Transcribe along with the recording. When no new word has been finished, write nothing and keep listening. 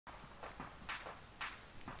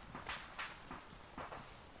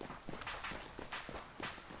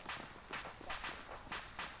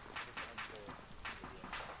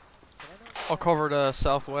I'll cover the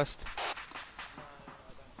southwest.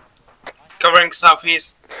 Covering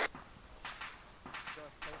southeast.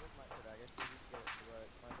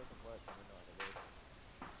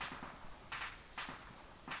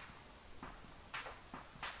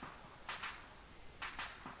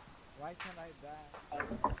 Why can't I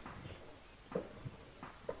back?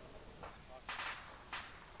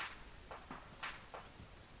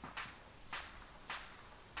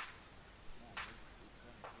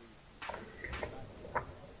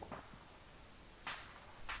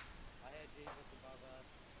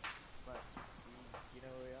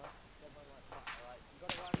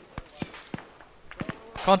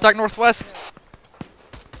 Contact northwest.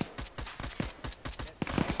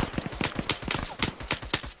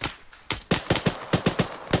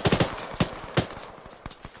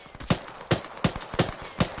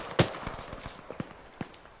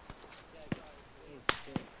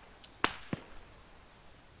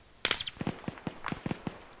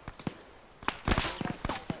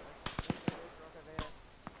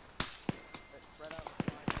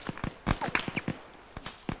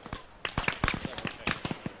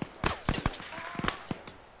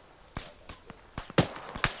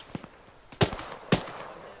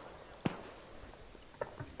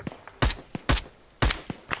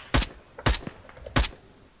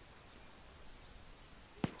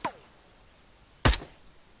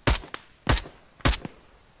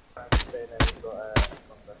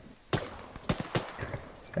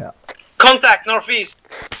 Yeah. Contact northeast.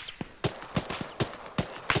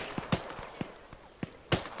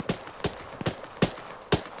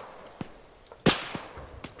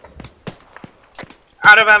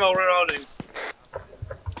 Out of ammo, reloading.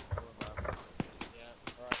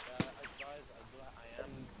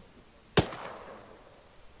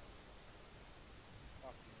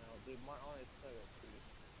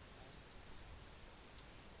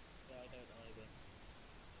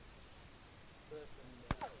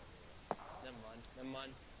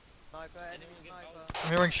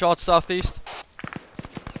 I'm hearing shots southeast.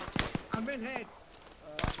 I'm in hit.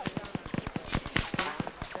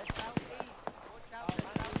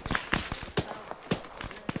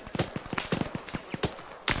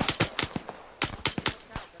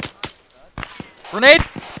 Grenade!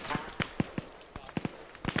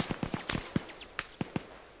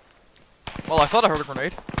 Well, I thought I heard a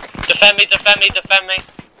grenade. Defend me, defend me, defend me.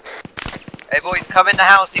 Hey boys, come in the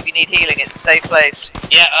house if you need healing, it's a safe place.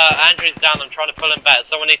 Yeah, Andrew's down, I'm trying to pull him back.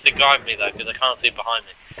 Someone needs to guide me though, because I can't see behind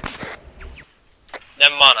me.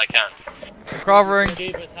 Never mind, I can. I'm covering.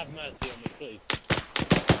 Jeebus, have mercy on me, please.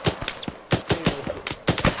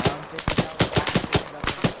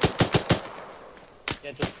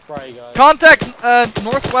 Yeah, just spray, guys. Contact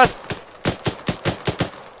northwest.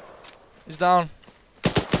 He's down.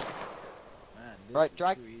 Right,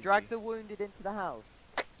 drag the wounded into the house.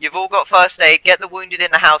 You've all got first aid, get the wounded in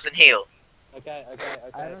the house and heal. Okay.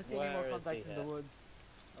 I don't see any more contacts in the woods.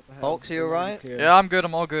 Ox, you alright? Yeah, I'm good.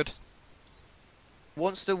 I'm all good.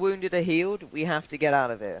 Once the wounded are healed, we have to get out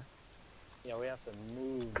of here. Yeah, we have to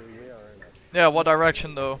move, we are in it. Yeah, what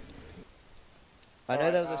direction though? I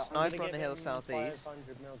know there was a sniper on the hill southeast.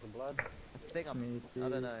 500 mils of blood. I think I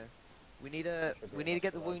don't know. We need to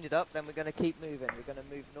get the wounded up, then we're gonna keep moving. We're gonna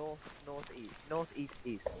move northeast,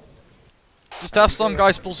 east. Just have some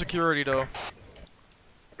guys pull security though.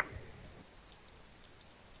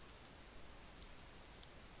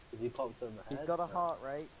 He popped him in the head. He's got a heart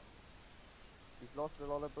rate. He's lost a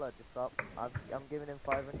lot of blood. Just stop. I'm giving him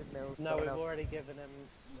 500 mils. No, we've already given him.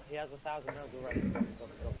 He has 1,000 mils already. Stop.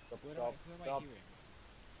 Who am I hearing?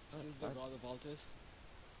 This is the god of Altus.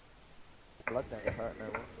 Blood never hurt no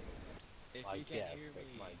one. If you can hear me,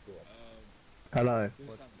 Hello. do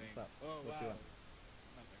something. Oh What wow.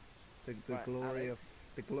 The Right,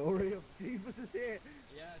 glory of Jesus is here.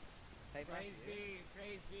 Yes. Hey, Praise be,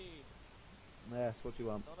 praise be. Yes, what do you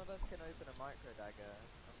want? None of us can open a micro dagger.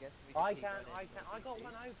 I'm guessing we I just keep can. running I got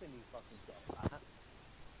one northeast. open, you fucking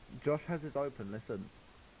shit. Josh has his open, listen.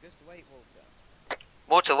 Just wait, Walter.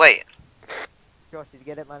 Walter, wait. Josh, did you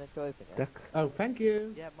get it managed to open it? Oh, thank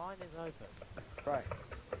you. Yeah, mine is open. Right.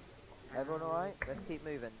 Everyone alright? Let's keep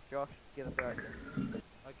moving. Josh, give us direction.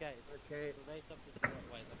 Okay. Okay. So they something the right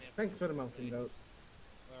way. Let me have Thanks for the mountain goat.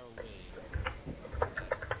 Where are we?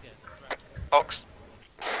 Yeah, distract. Ox.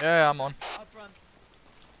 Yeah, I'm on. Up front,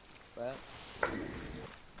 Where?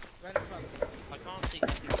 right in front. I can't see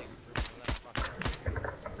anything through my left fucking.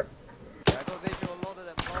 Yeah, I got visual, a lot of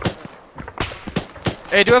them.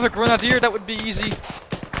 Hey, do you have a grenadier? That would be easy.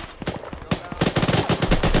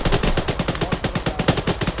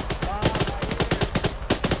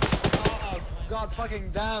 Oh god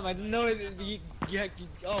fucking damn, I didn't know it. You Yeah,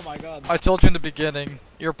 oh my god. I told you in the beginning.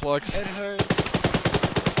 Earplugs. It hurts.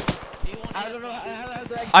 I don't know how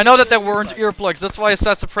do I know that use there weren't earplugs. That's why I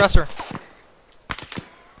said suppressor.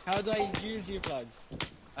 How do I use earplugs?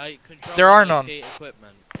 There are none.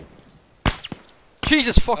 Equipment.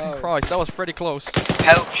 Jesus fucking Oh. Christ, that was pretty close.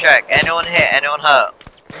 Help check. Anyone hit? Anyone hurt?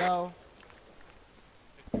 No.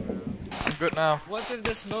 I'm good now. What's with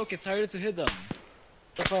the smoke? It's harder to hit them.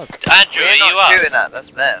 The fuck? Andrew, We're are you not up? shooting that. That's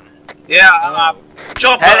them. Yeah, I'm up.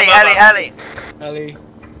 Chopper, Heli, I'm heli, up. heli. Ellie.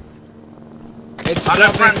 It's I'm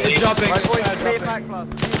dropping, friendly. it's dropping, Right, it's boys, dropping. clear back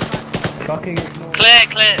blast. Clear back blast. Fucking ignore. Clear,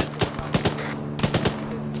 clear.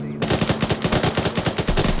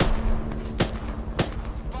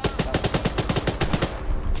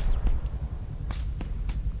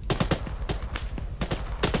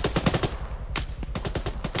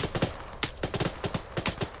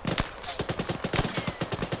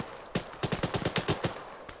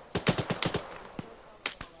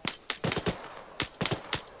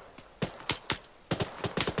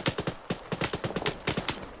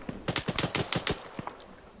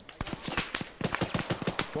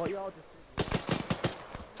 What y'all just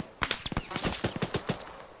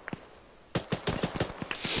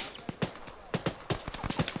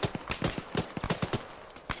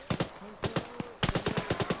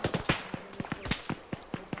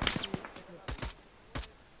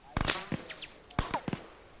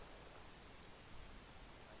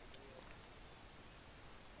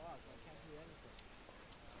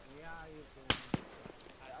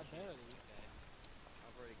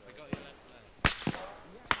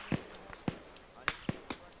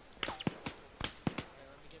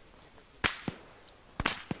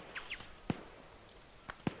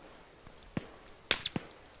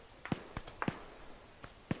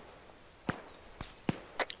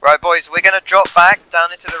Right, boys, we're gonna drop back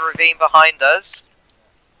down into the ravine behind us.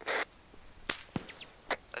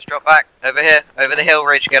 Let's drop back over here, over the hill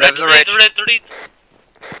ridge. Get over the ridge. I'm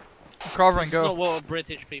covering, That's not go. what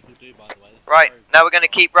British people do, by the way. This is Right, very- now we're gonna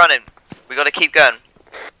keep running. We gotta keep going.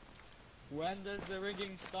 When does the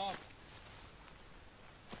rigging stop?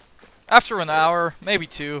 After an hour, maybe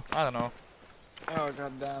 2, I don't know. Oh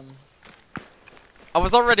goddamn. I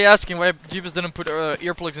was already asking why Jeebus didn't put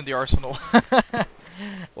earplugs in the arsenal.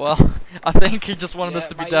 Well, I think he just wanted us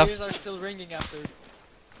to be my deaf. ears are still ringing after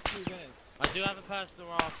 2 minutes. I do have a personal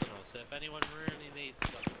arsenal, so if anyone really needs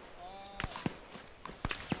something.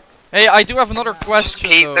 Hey, I do have another question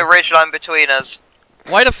Keep though. the ridge line between us.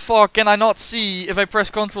 Why the fuck can I not see, if I press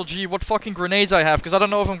Ctrl G, what fucking grenades I have? Because I don't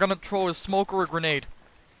know if I'm gonna throw a smoke or a grenade.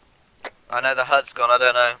 I know the HUD's gone, I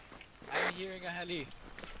don't know. I'm hearing a heli.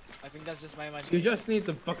 I think that's just my imagination. You just need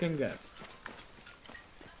to fucking guess.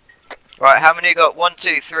 Right, how many you got? 1,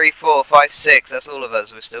 2, 3, 4, 5, 6. That's all of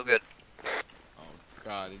us. We're still good. Oh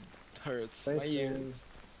god, it hurts. They My say- ears.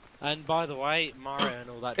 And by the way, Mario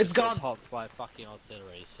and all that It's just got gone. popped by fucking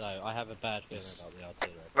artillery, so I have a bad feeling about the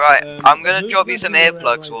artillery. Right, I'm gonna who's drop you got some the red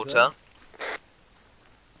earplugs, laser? Walter.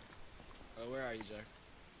 Oh, where are you, Jack?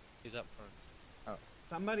 He's up front.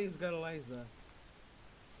 Somebody's got a laser.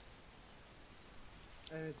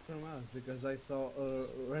 And it's from us because I saw a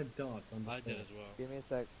red dot on the I did floor. as well. Give me a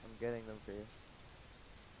sec, I'm getting them for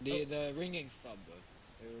you. The ringing stopped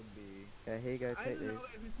though. It would be. Okay, here you go, I take don't these. know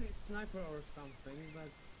if it's a sniper or something, but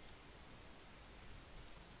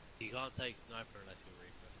You can't take sniper unless you're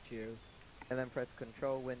Reaper. cheers. And then press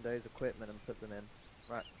Control, Windows, Equipment, and put them in.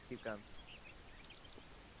 Right, keep going.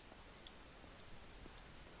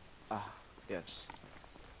 Ah, yes.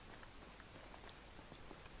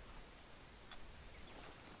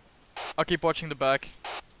 I'll keep watching the back.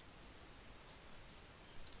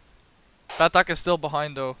 Batak is still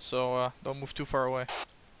behind though, so don't move too far away.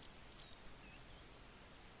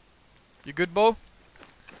 You good, Bo?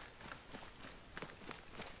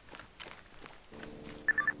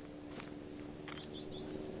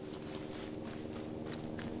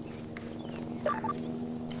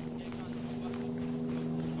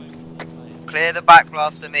 Clear the back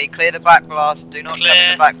blast to me. Clear the back blast. Do not jump in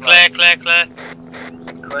Clear, the back blast.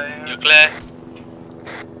 clear. You're clear.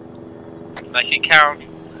 Make it count.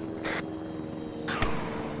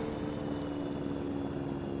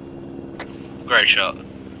 Great shot.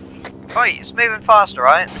 Oi, it's moving faster,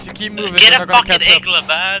 right? If you keep moving, Get they're a not gonna fucking catch up. Igla,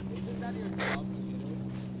 man. Isn't that your job to hit it?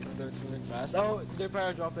 Even though it's moving fast. Oh, they're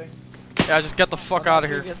paradropping. Yeah, just get the fuck On out our of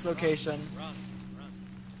here. Previous location.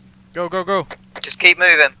 Go, go, go. Just keep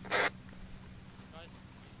moving.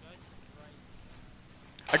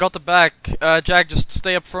 I got the back. Jack, just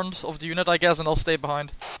stay up front of the unit, I guess, and I'll stay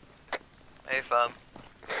behind. Hey, firm.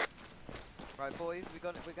 Right, boys, we're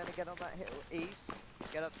gonna get on that hill east.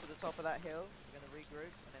 Get up to the top of that hill. We're gonna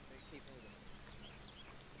regroup, and then we keep moving.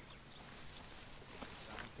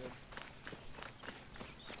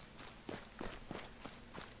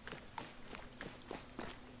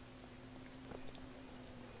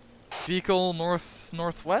 Vehicle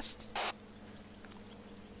northwest.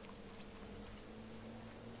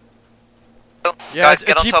 Yeah, Guys, a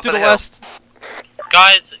get on jeep top to of the the hill. west.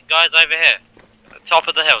 Guys, over here. Top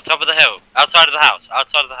of the hill, outside of the house,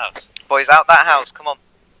 Boys, out that house, come on.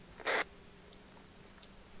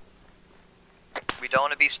 We don't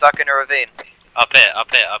want to be stuck in a ravine. Up here.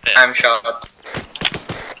 I'm shot.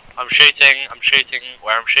 I'm shooting,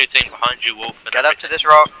 where I'm shooting, behind you, Wolf. And Get up to everything. this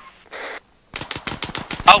rock.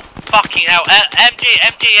 Oh, fucking hell,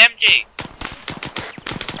 MG!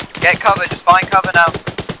 Get cover, just find cover now.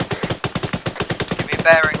 Give me a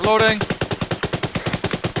bearing. Reloading.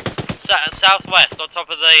 Southwest, on top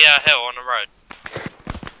of the hill, on the road.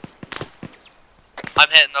 I'm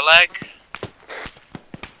hitting the leg.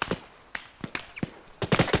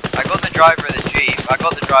 I got the driver of the Jeep. I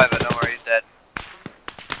got the driver, don't worry, he's dead.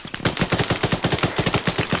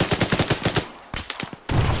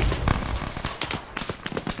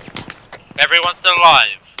 Everyone's still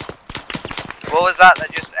alive. What was that?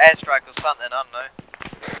 That just airstrike or something, I don't know.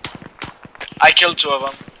 I killed 2 of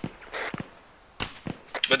them.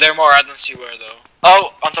 But there are more, I don't see where though.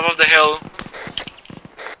 Oh, on top of the hill.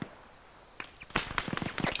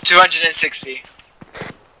 260.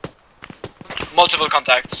 Multiple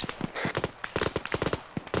contacts.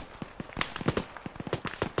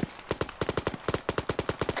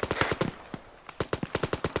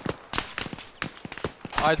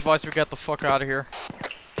 I advise we get the fuck out of here.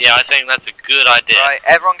 Yeah, I think that's a good idea. Right,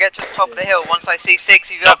 everyone get to the top of the hill. Once I see 6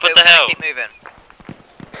 of you Top up of there, the we're gonna hill. keep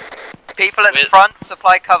moving. People at the With- front,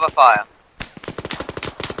 supply cover fire.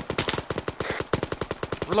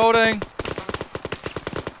 Reloading.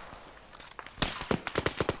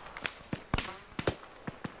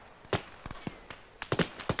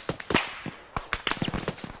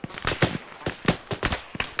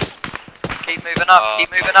 Keep moving up,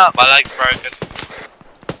 keep moving up. My leg's broken.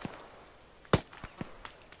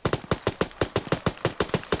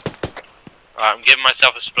 Alright, I'm giving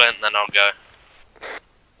myself a splint, then I'll go.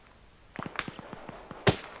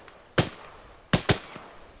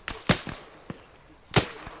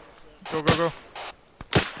 Go.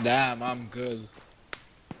 Damn, I'm good.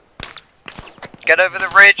 Get over the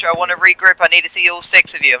ridge, I want to regroup. I need to see all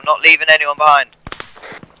 6 of you. I'm not leaving anyone behind.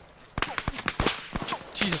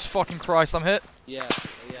 Jesus fucking Christ, I'm hit. Yeah,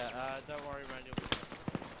 don't worry, man. You'll be fine.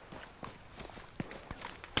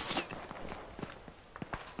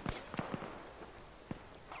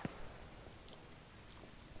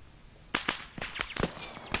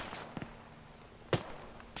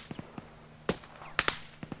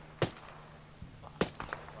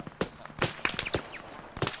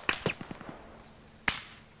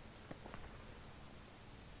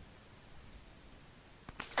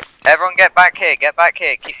 Everyone get back here,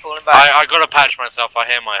 keep falling back. I gotta patch myself, I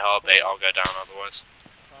hear my heartbeat, I'll go down otherwise.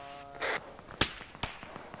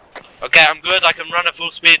 Okay, I'm good, I can run at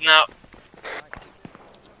full speed now.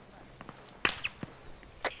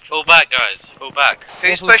 Fall back, guys, fall back.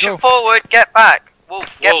 Who's Wolf, let's pushing go. forward? Get back. Wolf,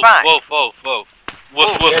 get back. Wolf,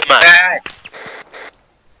 Get man. back.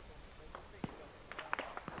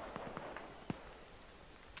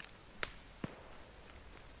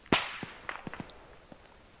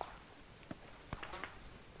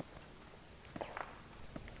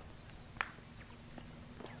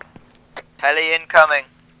 Heli incoming.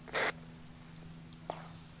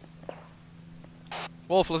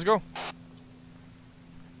 Wolf, let's go.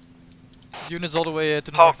 Units all the way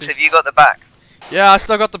to the Hogs, northeast. have you got the back? Yeah, I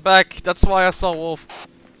still got the back. That's why I saw Wolf.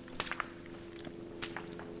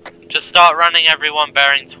 Just start running everyone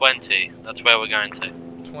bearing 20, that's where we're going to.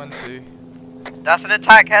 20. That's an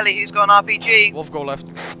attack heli. Who's got an RPG? Wolf, go left.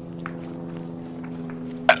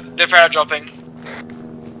 They're paradropping.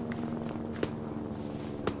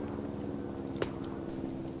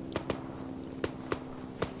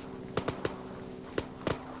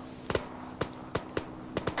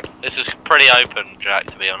 This is pretty open, Jack,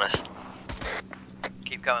 to be honest.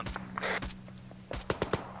 Keep coming.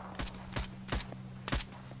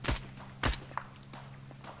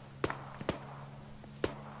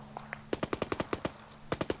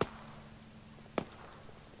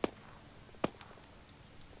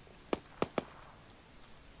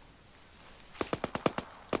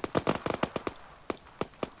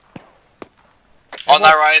 On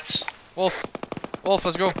our right. Wolf,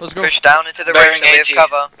 let's go. Push down into the Bearing ridge so we have 80.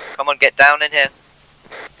 cover. Come on, get down in here.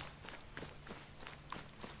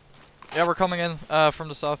 Yeah, we're coming in from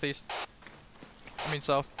the southeast. I mean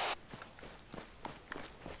south.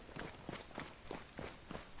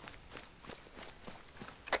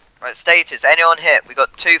 Right, status. Anyone hit? We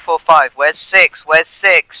got 2, 4, 5. Where's 6? Where's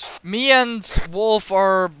 6? Me and Wolf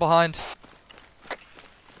are behind.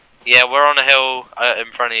 Yeah, we're on a hill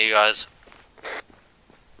in front of you guys.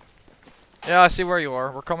 Yeah, I see where you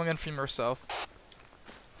are. We're coming in from your south.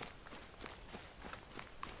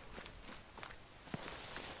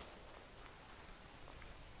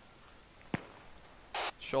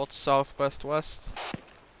 Shot southwest west.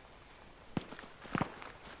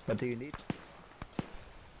 What do you need?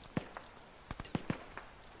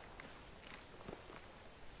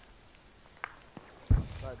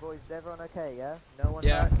 Right, boys, is everyone okay, yeah? No one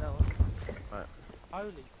Yeah. hurt, no one...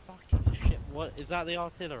 Holy fucking shit! What is that? The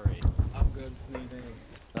artillery? I'm good.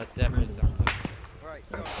 That definitely sounds like. Right,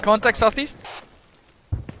 go on. Contact southeast.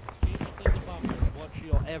 Keep up in the bumper. Watch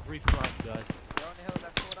your every flank, guys. You're on the hill,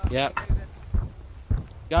 left forward up. Yep. keep moving.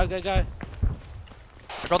 Go, go, go!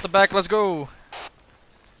 I got the back. Let's go.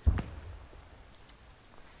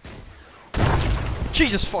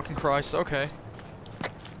 Jesus fucking Christ. Okay.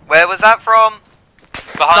 Where was that from?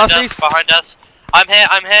 Behind Southeast. us, behind us. I'm here,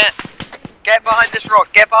 I'm here. Get behind this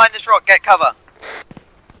rock, get behind this rock, get cover.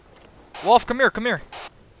 Wolf, come here. Come here.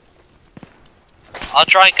 I'll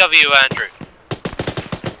try and cover you, Andrew.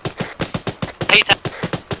 Peter.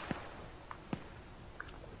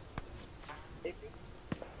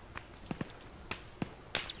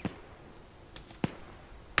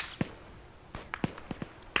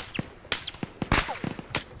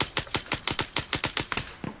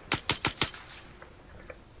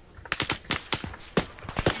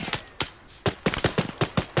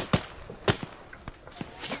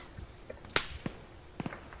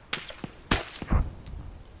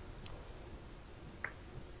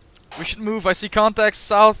 We should move. I see contacts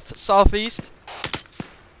south, southeast.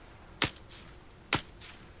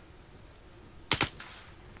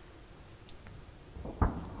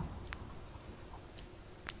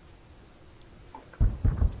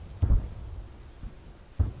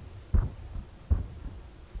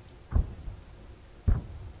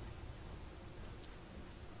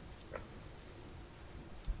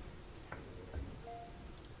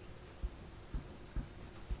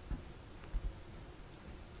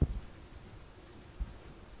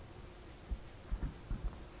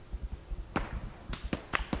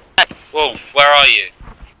 Wolf, where are you?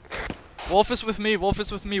 Wolf is with me. Wolf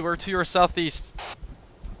is with me. We're to your southeast.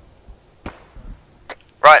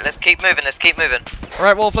 Right, let's keep moving, let's keep moving.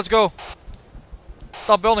 Alright, Wolf, let's go.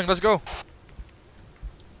 Stop building. Let's go.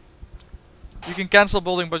 You can cancel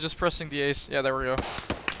building by just pressing the ace. Yeah, there we go.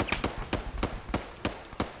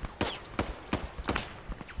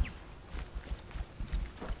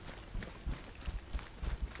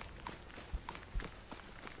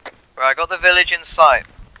 Right, I got the village in sight.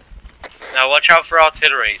 Now watch out for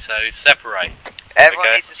artillery, so separate. Everyone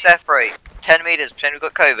Okay. needs to separate. 10 meters, pretend we've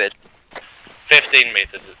got COVID. 15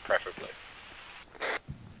 meters preferably.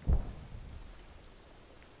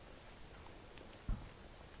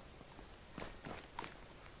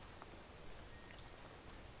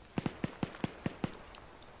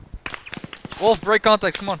 Wolf, break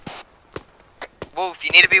contacts. Come on. Wolf,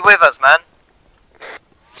 you need to be with us, man.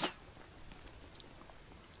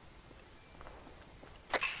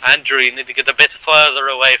 Andrew, you need to get a bit further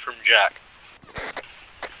away from Jack.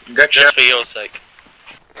 Gotcha. Just for your sake.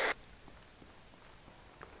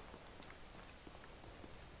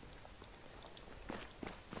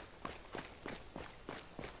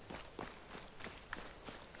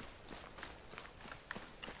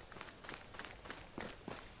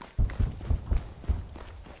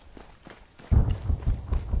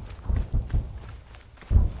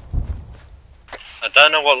 I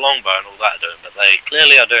don't know what longbow and all that are doing, but they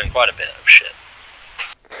clearly are doing quite a bit of shit.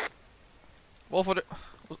 Wolf,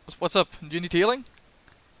 what's up? Do you need healing?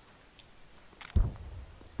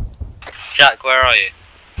 Jack, where are you?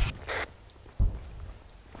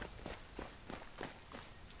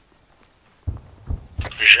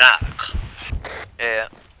 Jacques. Yeah.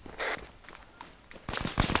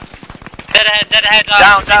 Dead ahead,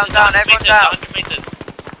 Down, down, down, everyone down. 100 meters.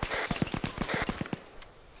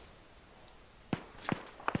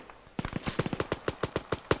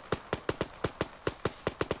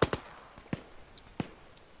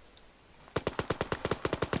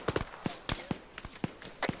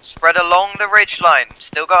 Spread along the ridge line.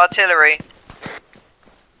 Still got artillery.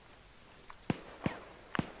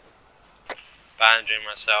 Bandaging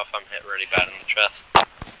myself, I'm hit really bad in the chest.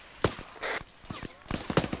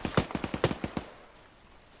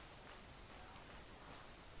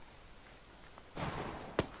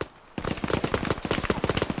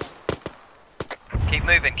 Keep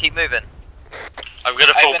moving, keep moving. I'm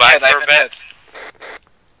gonna fall back for a bit.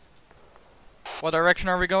 What direction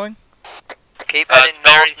are we going? Keep heading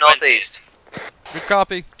bearing north, 20. northeast. Good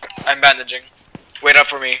copy. I'm bandaging. Wait up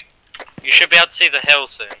for me. You should be able to see the hill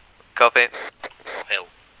soon. Copy. Or hill.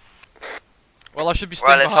 Well, I should be Right,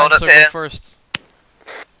 staying let's behind, hold so up go here. first.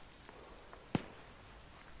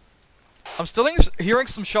 I'm still hearing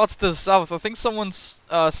some shots to the south. I think someone's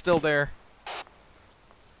still there.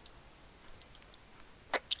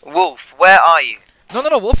 Wolf, where are you?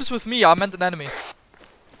 No, Wolf is with me. I meant an enemy.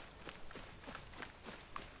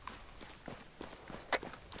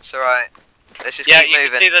 It's alright. Let's just Yeah, keep you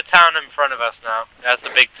moving. can see the town in front of us now. That's the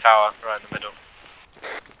big tower right in the middle.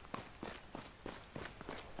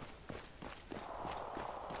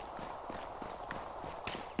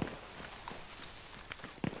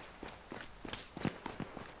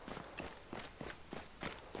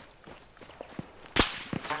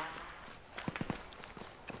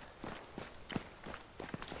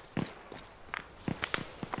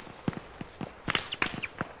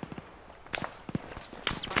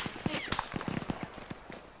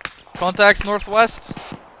 Contacts northwest.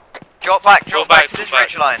 Drop back Drop to back, this drop back.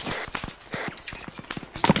 ridge line.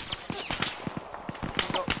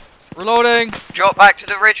 Reloading. Drop back to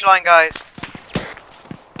the ridge line, guys.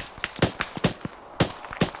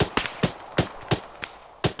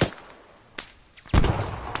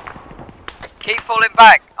 Keep falling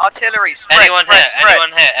back. Artillery, spread, Anyone spread, hit? spread.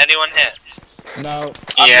 Anyone hit? Anyone hit? No.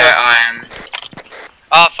 Yeah, I'm.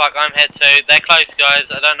 Oh fuck, I'm hit too. They're close, guys.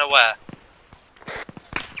 I don't know where.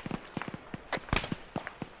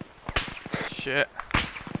 Shit.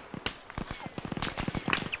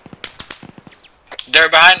 They're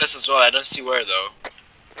behind us as well. I don't see where though.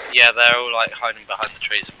 Yeah, they're all like hiding behind the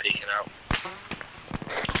trees and peeking out.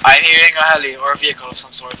 I'm hearing a heli or a vehicle of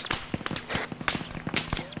some sort.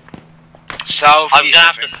 South. I'm gonna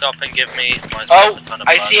have to stop and give me myself Oh, a ton of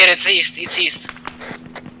I blood. see it. It's east. It's east.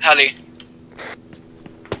 Heli.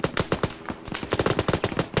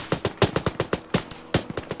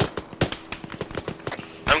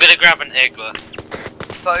 I'm gonna grab an Igla.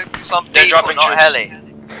 Focus on They're people, dropping not troops. heli.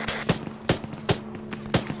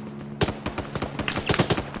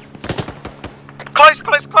 Close,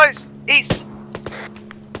 close, close! East!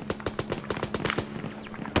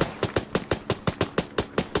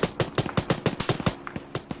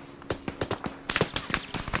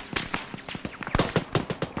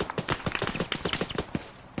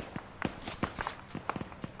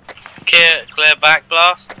 Clear back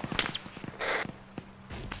blast.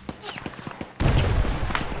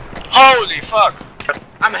 Holy fuck!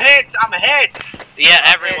 I'm hit! I'm hit! Yeah,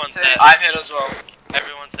 I'm everyone's hit hit. too. I'm hit as well.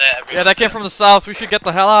 Everyone's hit. Everyone's Yeah, that came hit. from the south. We should get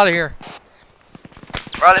the hell out of here.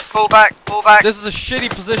 Right, let's pull back, pull back. This is a shitty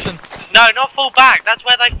position. No, not fall back. That's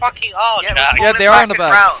where they fucking are, Yeah, Jack. we're Yeah, pulling they are in the and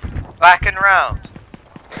back. Round. Back and round.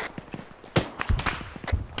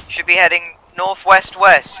 Should be heading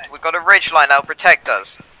northwest-west. We've got a ridge line that'll protect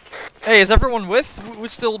us. Hey, is everyone with? We're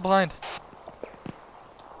still behind.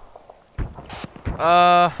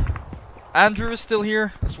 Andrew is still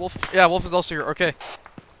here. Is Wolf? Yeah, Wolf is also here. Okay.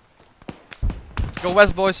 Go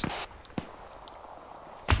west, boys.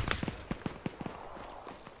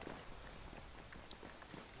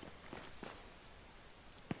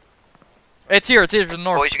 It's here to the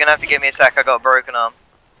north. Boys, you're gonna have to give me a sec. I got a broken arm.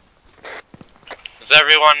 Is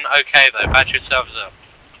everyone okay though? Patch yourselves up.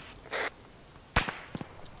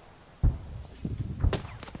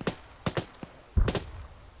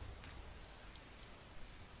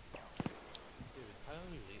 Dude,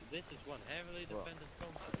 holy, this is one heavily defended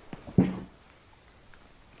compound.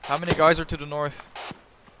 How many guys are to the north?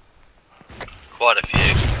 Quite a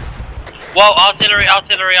few. Whoa, artillery,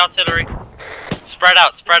 artillery, artillery. Spread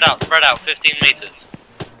out, spread out, spread out. 15 meters.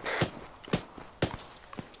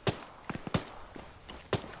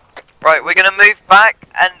 Right, we're gonna move back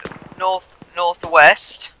and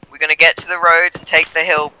northwest. We're gonna get to the road and take the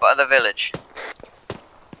hill by the village.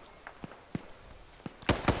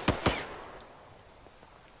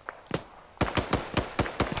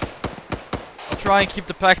 I'll try and keep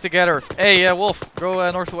the pack together. Hey, Wolf, go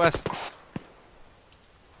northwest.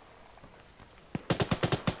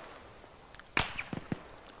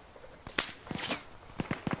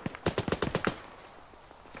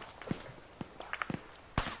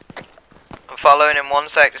 I'm following in 1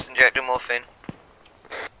 sec, just injecting morphine.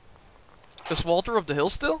 Is Walter up the hill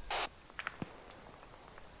still?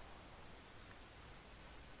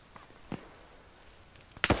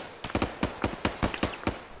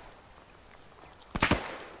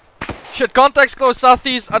 Shit, contacts close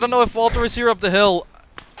southeast. I don't know if Walter is here up the hill.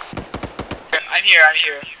 I'm here. I'm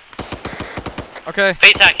here. Okay.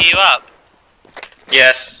 P-Tac, are you up?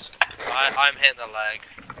 Yes. I'm hitting the leg.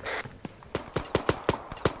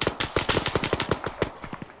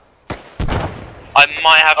 I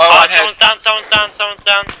might have. Oh, Oh, I'm someone's down, someone's down, someone's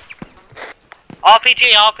down.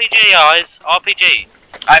 RPG, RPG, guys. RPG.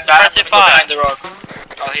 I'm Suppressive fire. behind the rock.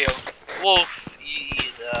 I'll heal. Wolf.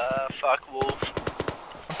 Fuck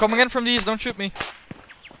Wolf. I'm coming in from these, don't shoot me.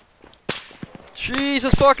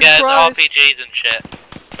 Jesus fucking Yeah, Christ! RPGs and shit.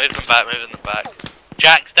 Move them back, move them back.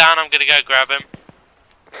 Jack's down, I'm gonna go grab him.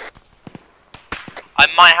 I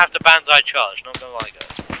might have to banzai charge, not gonna lie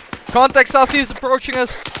guys. Contact southeast approaching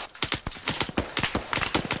us!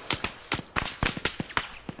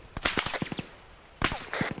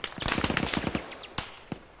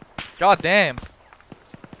 God damn.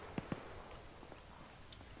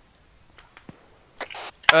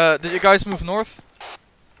 Did you guys move north?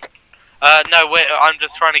 No, I'm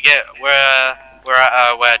just trying to get where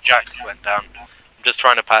Jack went down. I'm just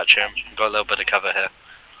trying to patch him. Got a little bit of cover here.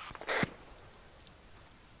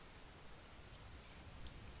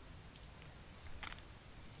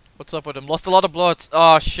 What's up with him? Lost a lot of blood.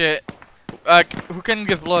 Oh shit. Who can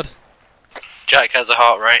give blood? Jack has a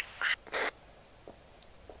heart rate.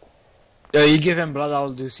 You give him blood,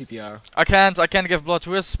 I'll do CPR. I can't give blood.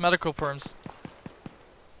 Who has medical perms?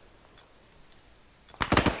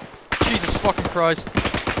 Jesus fucking Christ.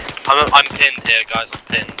 I'm pinned here, guys. I'm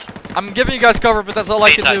pinned. I'm giving you guys cover, but that's all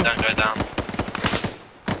I can do. Don't go down.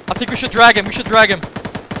 I think we should drag him. We should drag him.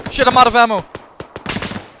 Shit, I'm out of ammo.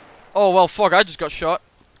 Oh well, fuck. I just got shot.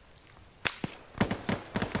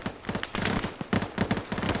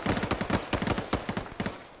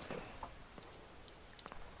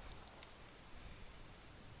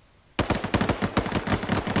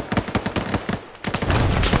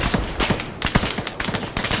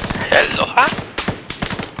 Hello, huh?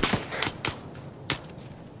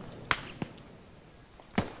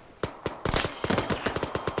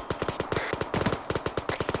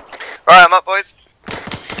 Alright, I'm up, boys.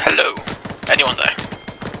 Hello. Anyone there?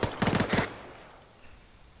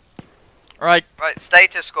 Alright. Right,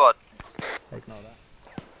 status squad. Ignore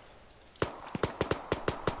that.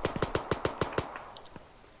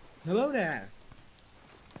 Hello there.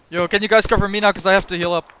 Yo, can you guys cover me now? Cause I have to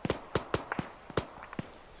heal up.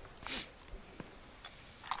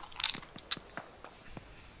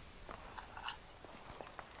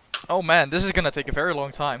 Oh man, this is gonna take a very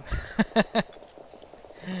long time.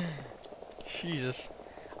 Jesus.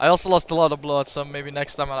 I also lost a lot of blood, so maybe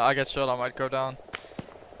next time I get shot I might go down.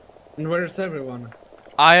 And where's everyone?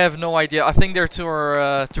 I have no idea. I think they're to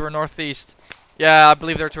our northeast. Yeah, I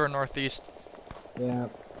believe they're to our northeast. Yeah.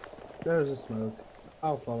 There's a smoke.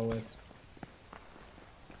 I'll follow it.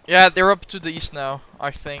 Yeah, they're up to the east now,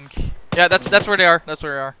 I think. Yeah, that's where they are. That's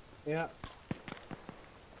where they are. Yeah.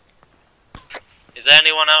 Is there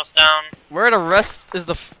anyone else down? Where the rest is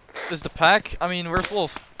the pack? I mean, where's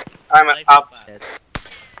Wolf? I'm up.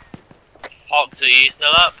 Hawks, are you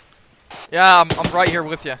still up? Yeah, I'm right here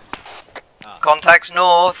with you. Contacts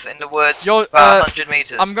north in the woods. Yo, about 100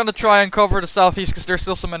 meters. I'm gonna try and cover the southeast because there's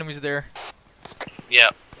still some enemies there.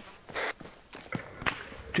 Yep.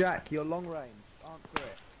 Jack, you're long range. Answer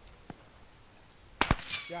it.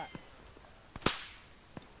 Jack.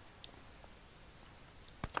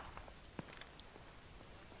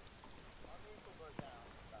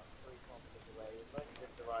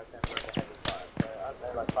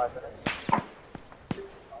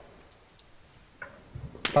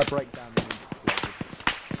 If I break down the music,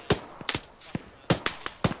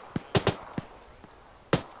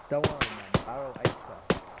 don't worry, man. Barrel 8 us.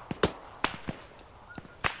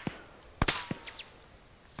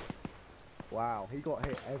 Wow, he got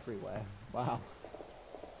hit everywhere. Wow.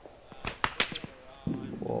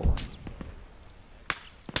 Whoa.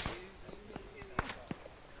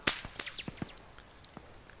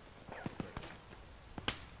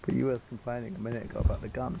 But you were complaining a minute ago about the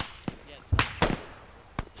gun.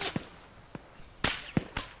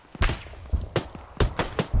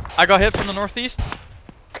 I got hit from the northeast.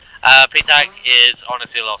 P-Tac is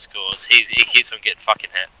honestly lost cause. He keeps on getting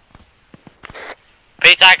fucking hit.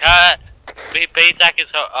 P-Tac hurt! P-Tac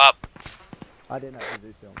is up. I didn't actually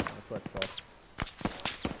do so, man. I swear to God.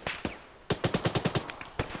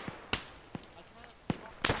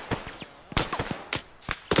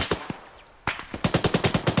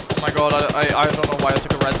 Oh my god, I don't know why I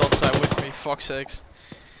took a red dot sight with me. Fuck's sakes.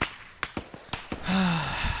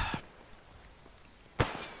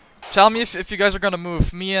 Tell me if you guys are gonna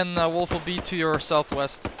move. Me and Wolf will be to your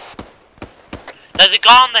southwest. There's a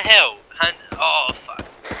guy on the hill. And oh fuck.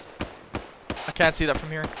 I can't see that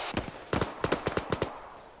from here.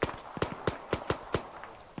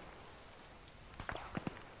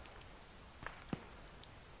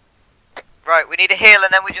 Right, we need a heal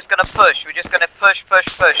and then we're just gonna push. We're just gonna push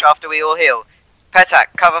after we all heal.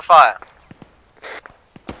 Petak, cover fire.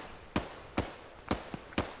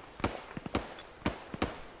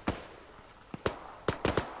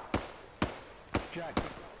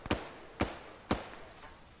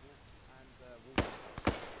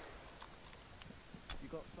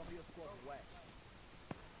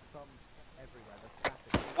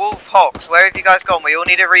 Hawks, where have you guys gone? We all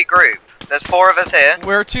need to regroup. There's 4 of us here.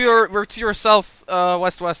 We're to your south,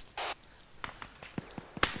 west.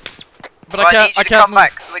 But Right, I need you to can't come move.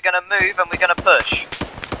 back, because we're gonna move and we're gonna push.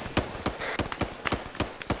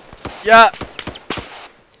 Yeah.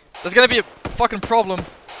 There's gonna be a fucking problem.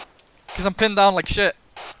 Because I'm pinned down like shit.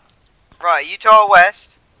 Right, you to our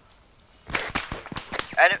west.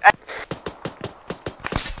 And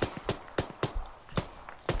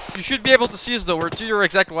You should be able to see us though, we're to your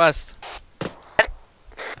exact west.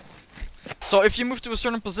 So if you move to a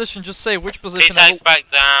certain position, just say which position. P-Tag's back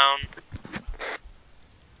down.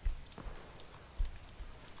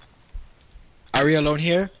 Are we alone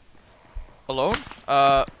here? Alone?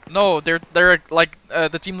 No, they're like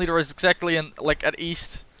the team leader is exactly in like at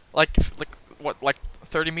east, like what, like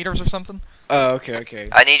 30 meters or something. Oh, okay.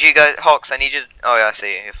 I need you guys, Hawks, I need you. Oh yeah, I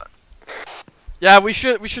see you. You're fine. Yeah, we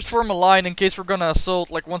should form a line in case we're gonna assault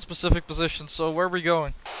like one specific position. So where are we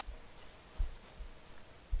going?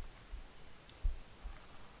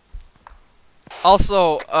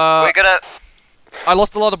 Also, we're gonna. I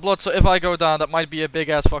lost a lot of blood, so if I go down, that might be a big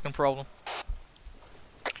ass fucking problem.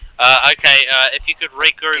 Okay, if you could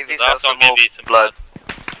regroup Give with yourself us, I'll some give more you some blood.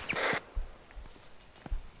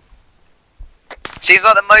 Seems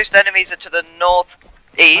like the most enemies are to the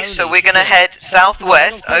northeast, so we're gonna head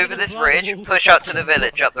southwest over this ridge, push up to the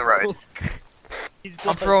village up the road.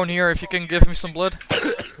 I'm thrown here. If you can give me some blood.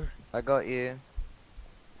 I got you.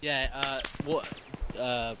 Yeah,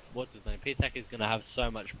 what's his name? P-Tech is gonna have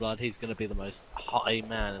so much blood, he's gonna be the most high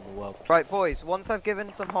man in the world. Right, boys. Once I've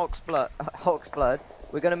given some Hawk's blood,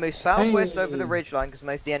 we're gonna move southwest over the ridgeline because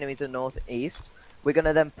most of the enemies are northeast. We're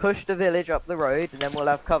gonna then push the village up the road, and then we'll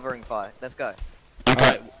have covering fire. Let's go.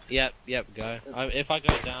 Alright, yep, go. If I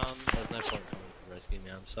go down, there's no point coming to rescue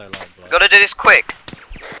me, I'm so low on blood. Gotta do this quick.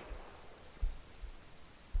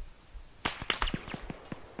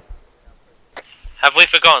 Have we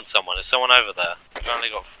forgotten someone? Is someone over there?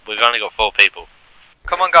 We've only got 4 people.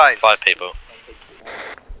 Come on, guys. 5 people.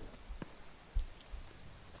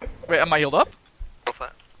 Wait, am I healed up?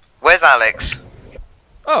 Where's Alex?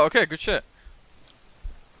 Oh, okay, good shit.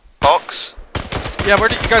 Hawks? Yeah, where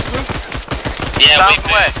did you guys move? Yeah, we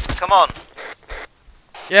Southwest. Come on.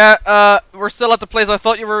 Yeah, we're still at the place. I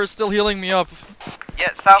thought you were still healing me up.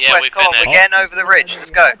 Yeah, southwest. Yeah, we Come on. finished. We're getting over the ridge.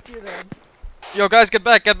 Let's go. Yo, guys, get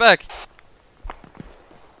back, get back.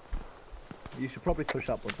 You should probably push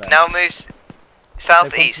upward there. Now move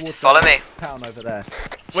southeast. Follow me. Town over there.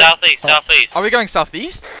 Southeast. Are we going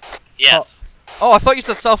southeast? Yes. Oh, I thought you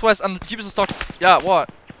said southwest and Jeepers was talking. Yeah, what?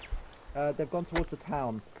 They've gone towards the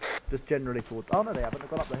town. Just generally towards. Oh no, they haven't. They've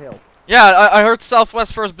gone up the hill. Yeah, I heard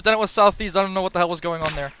southwest first, but then it was southeast. I don't know what the hell was going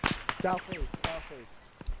on there. Southeast.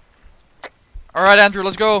 Alright, Andrew,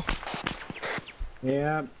 let's go.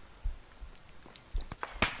 Yeah.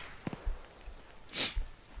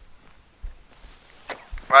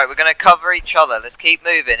 Right, we're gonna cover each other. Let's keep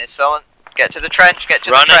moving. If someone get to the trench, get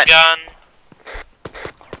to Run the and trench. gun.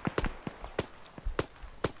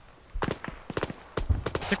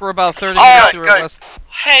 I think we're about 30 Oh, meters to our go. west.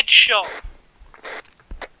 Headshot.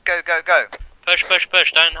 Go. Push.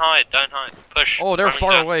 Don't hide. Push. Oh, they're Run and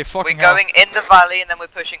far gun. away. We're Fucking hell. going in the valley and then we're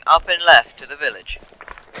pushing up and left to the village.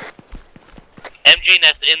 MG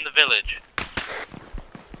nest in the village.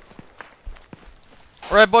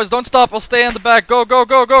 Alright, boys, don't stop. I'll stay in the back. Go. Come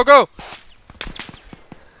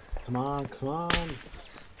on.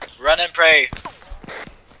 Run and pray.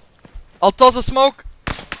 I'll toss a smoke.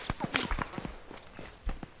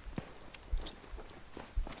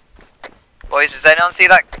 Boys, does anyone see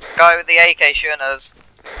that guy with the AK shooting us?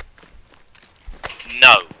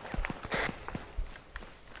 No.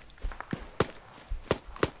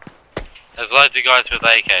 There's loads of guys with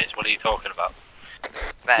AKs. What are you talking about?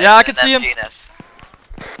 That Yeah, is I can an see him. emptiness.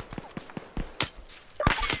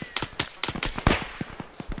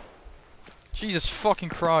 Jesus fucking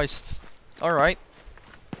Christ. Alright.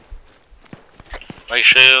 Make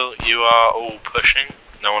sure you are all pushing.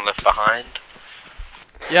 No one left behind.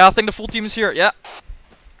 Yeah, I think the full team is here. Yeah.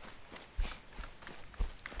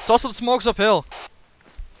 Toss some smokes uphill.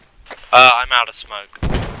 I'm out of smoke.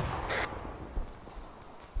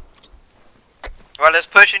 Right, let's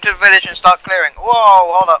push into the village and start clearing.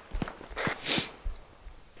 Whoa, hold up.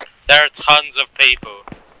 There are tons of people.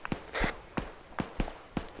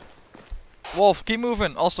 Wolf, keep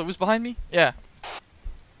moving. Also, who's behind me? Yeah.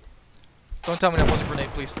 Don't tell me that was a grenade,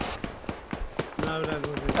 please. No, that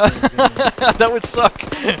wasn't. That would suck.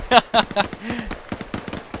 Yeah,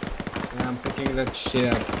 I'm picking that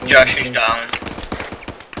shit up. Josh is down.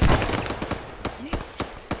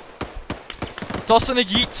 Toss in a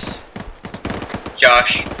yeet.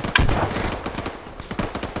 Josh.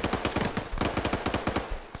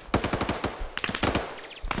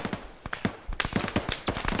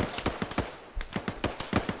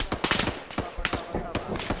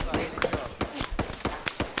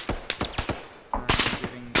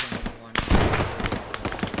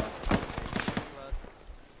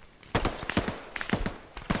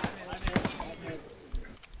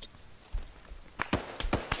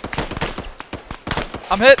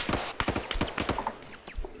 I'm hit.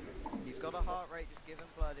 He's got a heart rate, just give him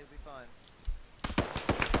blood, he'll be fine.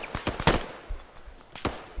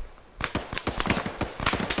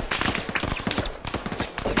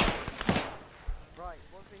 Right,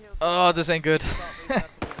 once we heal Oh, this ain't good.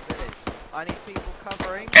 I need people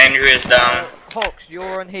covering. Andrew is down. Hawks,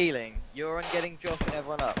 you're on healing. You're on getting Josh and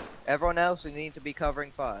everyone up. Everyone else, we need to be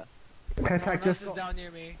covering fire. Petak Just just down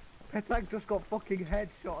near me. got fucking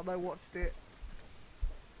headshot and I watched it.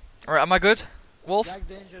 Alright, am I good? Wolf? Jack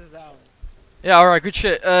Danger is down. Yeah, alright, good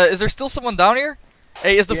shit. Is there still someone down here?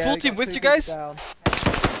 Hey, is the Yeah, full we team got with two you people guys? down.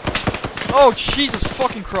 Oh, Jesus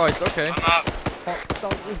fucking Christ, okay. I'm up. Hawks,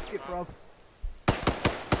 don't risk it, bro.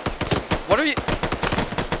 What are you...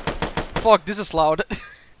 Fuck, this is loud.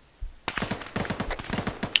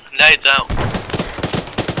 Nades out.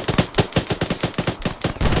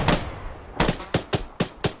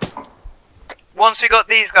 Once we got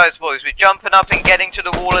these guys, boys, we're jumping up and getting to the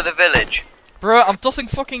wall of the village. Bruh, I'm tossing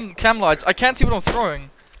fucking cam lights. I can't see what I'm throwing.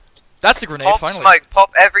 That's a grenade, Pop finally. smoke,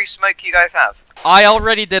 pop every smoke you guys have. I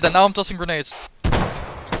already did, and now I'm tossing grenades.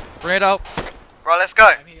 Grenade out. Right, let's go.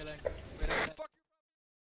 I'm healing. Wait a minute.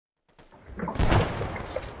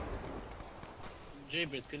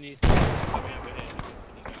 Jeebus, can you see me over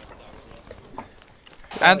here?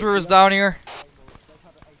 Andrew is down here.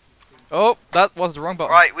 Oh, that was the wrong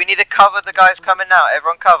button. Right, we need to cover the guys coming now.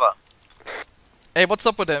 Everyone cover. Hey, what's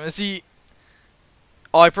up with him? Is he...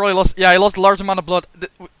 Oh, he probably lost... Yeah, he lost a large amount of blood.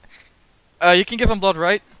 You can give him blood,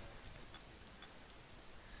 right?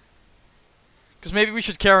 Because maybe we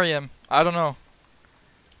should carry him. I don't know.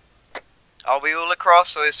 Are we all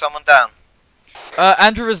across or is someone down?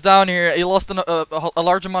 Andrew is down here. He lost a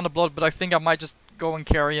large amount of blood, but I think I might just go and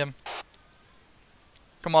carry him.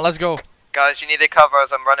 Come on, let's go. Guys, you need to cover us.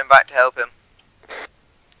 I'm running back to help him.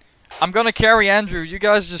 I'm gonna carry Andrew. You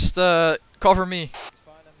guys just cover me. It's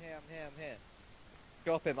fine, I'm here.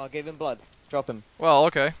 Drop him, I'll give him blood. Drop him. Well,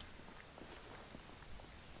 okay.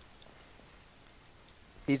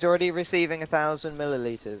 He's already receiving 1,000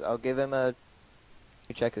 milliliters. I'll give him a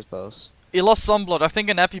checker's pulse. He lost some blood. I think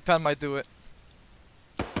an EpiPen might do it.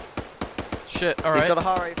 Shit, He's alright. got a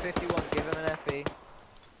heart rate 51, give him an FE.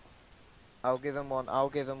 I'll give him one,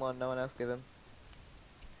 no one else give him.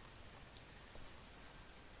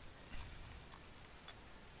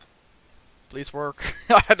 Please work.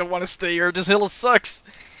 I don't want to stay here. This hill sucks.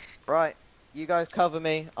 Right, you guys cover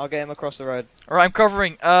me, I'll get him across the road. Alright, I'm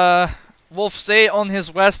covering. Wolf, stay on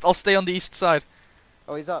his west. I'll stay on the east side.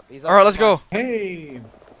 Oh, he's up. Alright, let's go. Hey!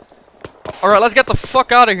 Alright, let's get the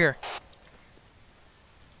fuck out of here.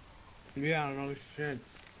 Yeah, no shit.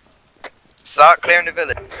 Start clearing the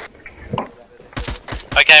village.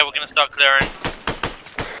 Okay, we're gonna start clearing.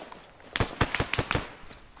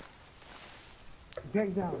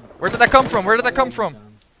 Get down. Where did that come from? Where did that come from?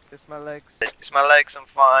 Just my legs. It's my legs, I'm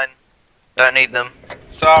fine. Don't need them.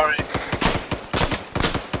 Sorry.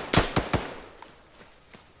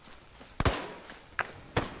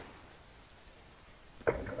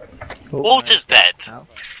 Walter's dead.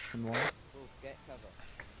 Wolf, get cover.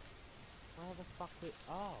 Where the fuck we...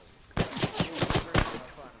 Oh. I'm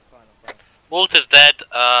fine. Walter's dead.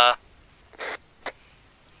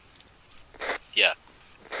 Yeah.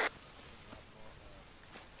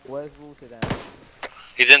 Where's Walter down?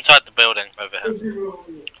 He's inside the building over here.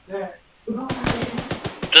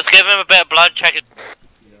 Just give him a bit of blood, check it.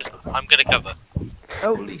 I'm gonna cover.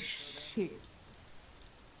 Holy shit.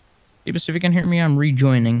 If you can hear me, I'm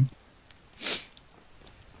rejoining.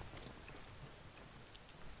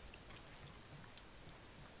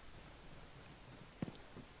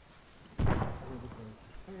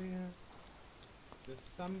 Does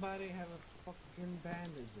somebody have a fucking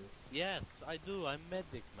bandages? Yes, I do. I'm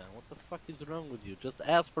medic, man. What the fuck is wrong with you? Just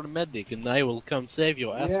ask for the medic and I will come save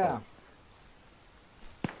your asshole. Yeah.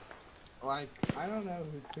 Like, I don't know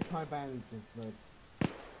who took my bandages, but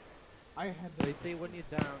I had the... They say when you're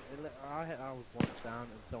down, I was once down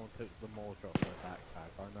and someone took the Molotov from my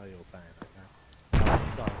backpack. I know you're paying, okay?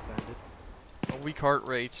 Sorry, bandit. A weak heart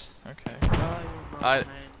rate. Okay. No, you're not paying.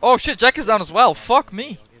 Oh shit, Jack is down as well. Fuck me. I'll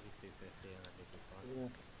give you 250 and then you'll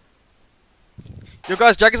be fine. Yo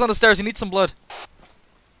guys, Jack is on the stairs. He needs some blood.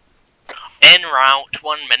 En route,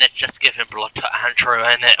 1 minute, just give him blood to Andrew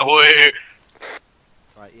in it. Woo!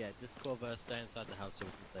 Right, yeah, just cover, stay inside the house so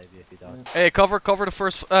we can save you if you die. Hey, cover the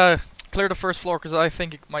first, clear the first floor, because I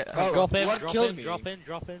think it might... Oh, Drop him, what drop killed him, me? drop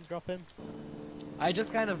him. I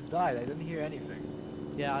just kind of died. I didn't hear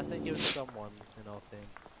anything. Yeah, I think it was someone in our team.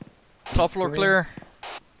 Top floor clear.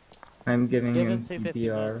 I'm giving Give him him 250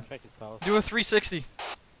 CPR. man, check his pulse. Do a 360.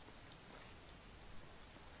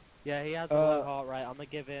 Yeah, he has a low heart rate. I'm gonna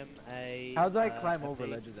give him a. How do I climb a over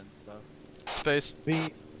B. ledges and stuff? Space.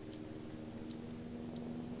 B.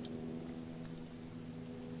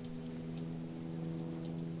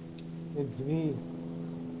 It's V.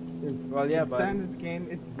 It's, Well, yeah, in but- standard game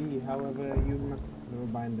it's V. However, you must know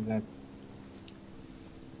bind that.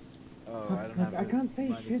 Oh, I don't have. I can't say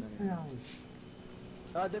minus shit anything.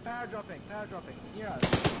 now. They're power dropping. Yeah.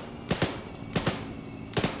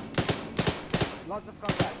 Lots of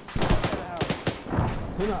contact.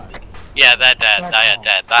 Who knows? Yeah, they're dead. They are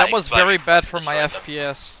dead. That was very explosion bad for my destroyed them.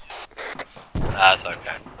 FPS. That's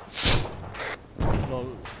okay. Well,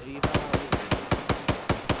 you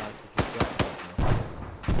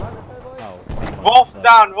Wolf's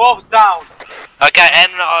down, wolf's down. Okay,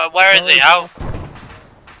 and where is he? How?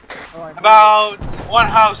 About one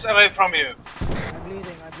house away from you. I'm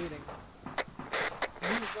bleeding.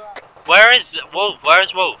 Where is Wolf? Where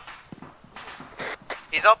is Wolf?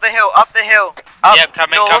 He's up the hill, up. Yep,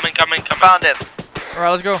 coming. Found him.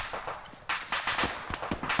 Alright, let's go.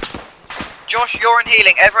 Josh, you're in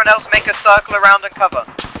healing. Everyone else make a circle around and cover.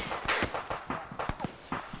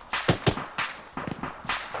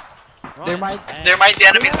 There might be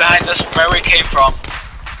enemies behind us from where we came from.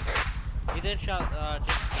 He didn't shout.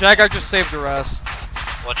 Jack, I just saved your ass.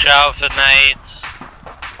 Watch out for nades.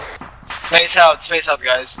 Space out,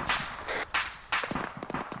 guys.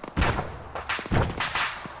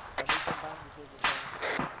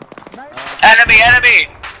 Enemy!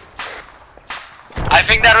 I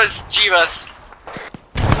think that was Jivas.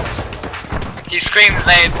 He screams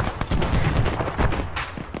nade.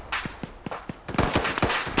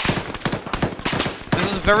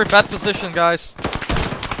 This is a very bad position, guys.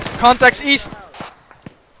 Contacts east.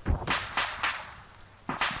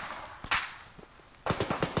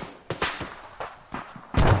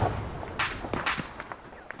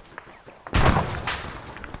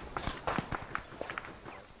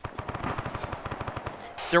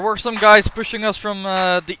 There were some guys pushing us from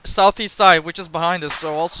the southeast side, which is behind us,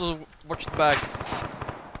 so also watch the back.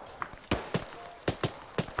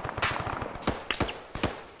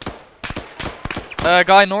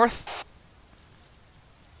 Guy north.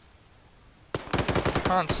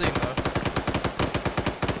 Can't see him though.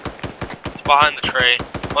 It's behind the tree.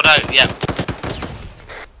 Oh no, yeah.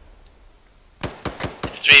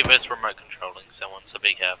 It's three of us remote controlling someone, so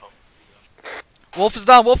be careful. Wolf is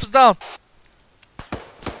down. Wolf is down.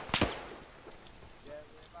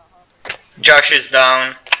 Josh is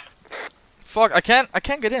down. Fuck! I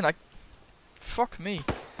can't get in. Fuck me.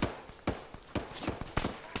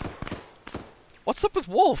 What's up with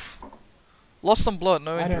Wolf? Lost some blood,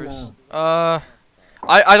 no I don't injuries. know.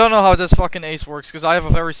 I don't know how this fucking ace works because I have a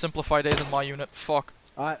very simplified ace in my unit. Fuck.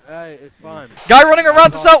 Hey, it's fine. Guy running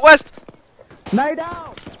around the southwest. Lay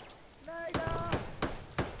down!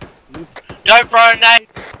 Don't throw a nade!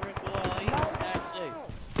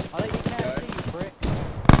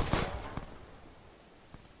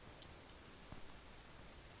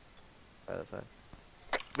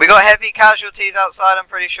 We got heavy casualties outside, I'm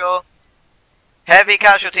pretty sure. Heavy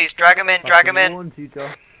casualties, drag them in, drag them in. Warned you,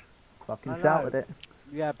 Josh. Fucking I know. shouted it.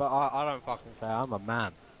 Yeah, but I don't fucking care. I'm a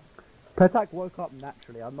man. Petak woke up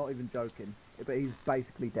naturally, I'm not even joking. But he's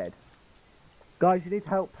basically dead. Guys, you need to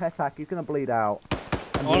help Petak, he's gonna bleed out.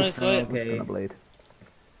 And Honestly, Wolf's gonna bleed.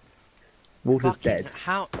 Wolf is dead.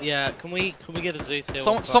 How? Yeah, can we get a Zeus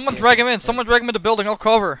heal? Someone drag him in. Someone drag him in the building. I'll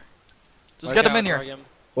cover. Just get him in here.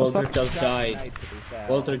 Walter just died.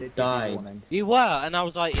 Walter died. You were, and I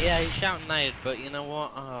was like, yeah, he's shouting nade, but you know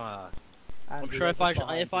what? I'm sure if I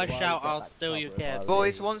shout, I'll steal your kid.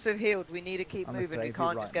 Boys, once they've healed, we need to keep moving. We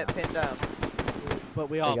can't just get pinned down. But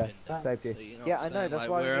we are There pinned you go. down. Saved you. So, you know Yeah, what I'm I know, saying? that's Like,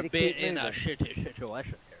 why we we're need a to keep bit in a moving. shitty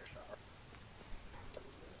situation here,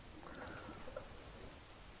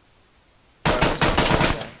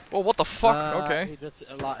 Oh, what the fuck? Okay. He just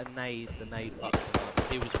like a nade. The nade fucked him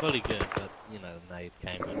up. He was fully good, but you know, the nade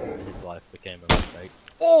came and his life became a mistake.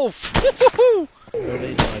 Oh, You'll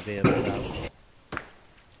need no idea about that.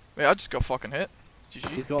 Wait, I just got fucking hit.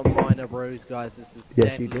 He's got minor bruise, guys. This is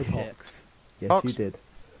Yes, you deadly did, shit. Hox. Yes, you did.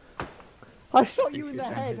 I shot you in the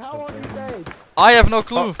head, how are you dead? I have no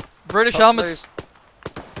clue. British helmets.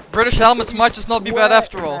 British helmets might just not be bad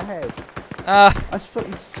after all. I shot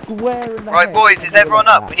you square in the head. Right, boys, is everyone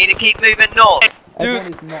up? We need to keep moving north.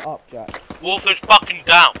 Everyone is not up, Jack. Wolf is fucking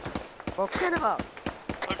down. Well, kill him up.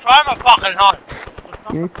 I'm trying my fucking hard.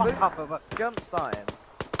 You need to Move up of a jump start him.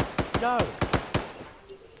 No.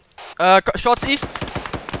 Shots east.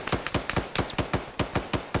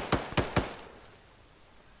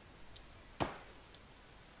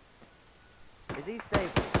 Is he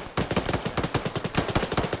stable?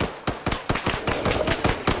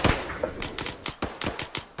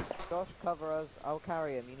 Josh, cover us. I'll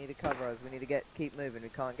carry him. You need to cover us. We need to keep moving. We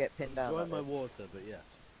can't get pinned down. Join like my this. water, but yeah.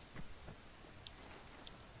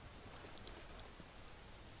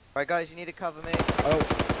 Right, guys, you need to cover me. Oh.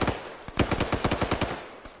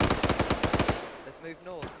 Let's move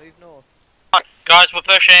north. Move north. Guys, we're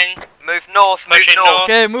pushing. Move north, move Pushing north.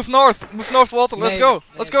 Okay, move north. Move north, Walter. Let's go.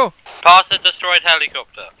 Let's go. Past the destroyed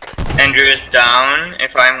helicopter. Andrew is down,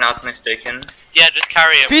 if I'm not mistaken. Yeah, just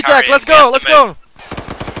carry him. P-Tech, let's go. Let's go.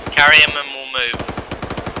 Carry him and we'll move.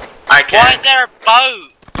 I Why can. is there a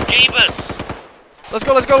boat? Jeebus. Let's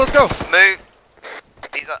go. Let's go. Let's go. Move.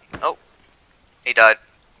 He's up. Oh. He died.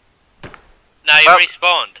 No, he Well-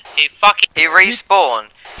 respawned. He fucking. He respawned.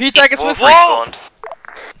 P-Tech is Wolf with me. respawned.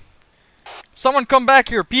 Someone come back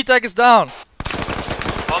here. P-Tech is down.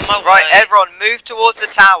 On my Right, way. everyone, move towards the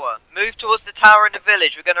tower. Move towards the tower in the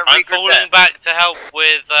village. We're gonna I'm regroup falling there. back to help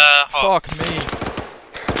with Hawk. Fuck me.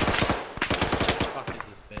 Fuck is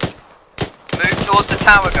this bitch? Move towards the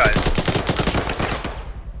tower, guys.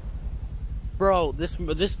 Bro,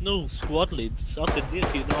 this new squad lead suck a dick,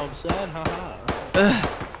 you know what I'm saying?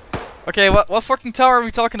 Haha. Okay, what fucking tower are we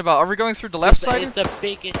talking about? Are we going through the left side? It's the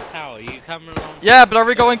biggest tower. You coming along? Yeah, but are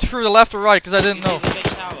we going through the left or right? Because I didn't You see know. the big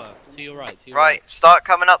tower to your right. To your Right, start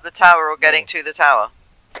coming up the tower or getting to the tower.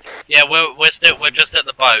 Yeah, we're just at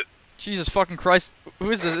the boat. Jesus fucking Christ. Who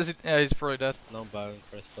is this? Is he? Yeah, he's probably dead. No bone,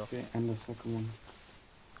 Crystal. Okay, and the second one.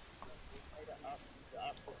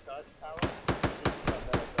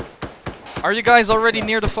 Are you guys already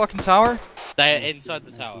near the fucking tower? They're inside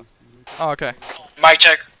the tower. Oh, okay. Mic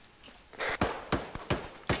check.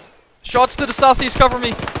 Shots to the southeast, cover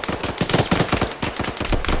me.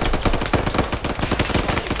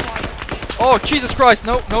 Oh, Jesus Christ.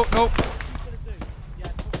 Nope, nope, nope.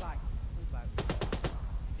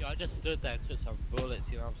 Yo, I just stood there and took some bullets,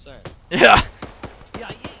 you know what I'm saying? Yeah. Yeah,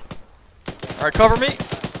 yeah. Alright, cover me.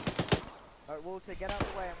 Alright, Walter, get out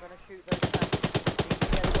of the way. I'm gonna shoot those tanks.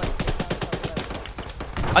 Get away,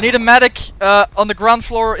 get out. I need a medic on the ground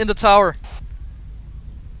floor in the tower.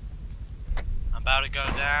 I'm about to go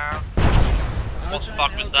down. I'll What the try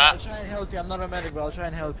fuck and was help that? You. I'll try and help you. I'm not a medic, but I'll try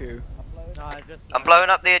and help you. No, I just. I'm blowing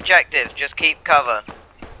up the objective. Just keep cover.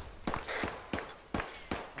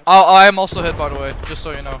 Oh, I am also hit, by the way, just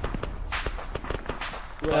so you know.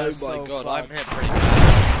 Oh so my god, fun. I'm hit pretty bad.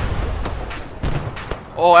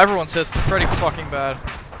 Oh, everyone's hit pretty fucking bad.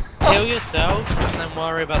 Kill yourself and then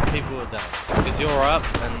worry about the people who are down. Because you're up,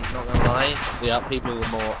 and not gonna lie, the up people are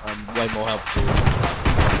more, way more helpful.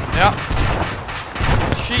 Yeah.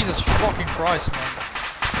 Jesus fucking Christ, man.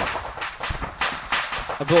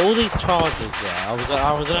 But all these charges there,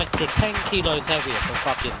 I was an extra 10 kilos heavier for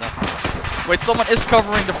fucking nothing. Wait, someone is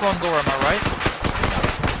covering the front door, am I right?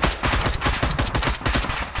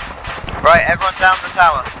 Right, everyone down the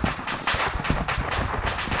tower.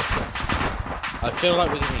 I feel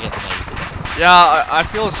like we're gonna get naked. Yeah, I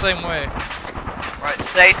feel the same way. Right,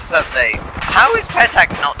 status update. How is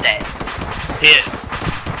Petak not dead? He is.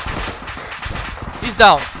 He's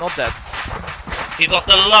down, he's not dead. He's lost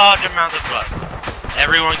a large amount of blood.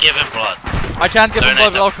 Everyone give him blood. I can't give him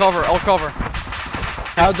Donate blood, but I'll cover, I'll cover.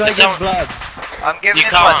 How do I Is get someone- blood? I'm giving You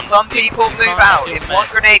him blood. can't. Some people You move can't out. give If him one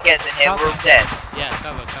med. grenade gets in here, we're all dead. Yeah,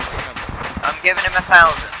 cover. I'm giving him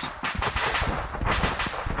 1,000.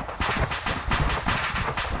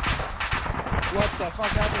 What the fuck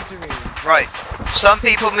happened to me? Right. Some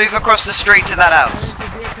people move across the street to that I'm house. in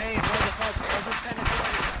severe pain. What the fuck? I just kind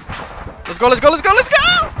of. Let's go, let's go, let's go, let's go!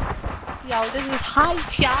 Yo, this is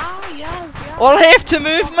hype, yeah, yes. I'll have to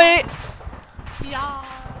move, mate! Yeah.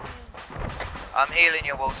 I'm healing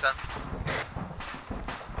you, Walter.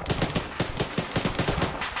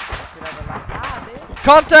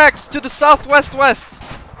 Contacts to the southwest.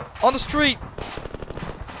 On the street.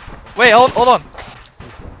 Wait, hold on.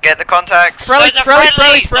 Get the contacts. Friendlies, Those are friendlies,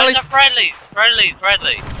 friendlies, friendlies, those are friendlies,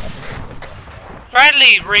 friendly.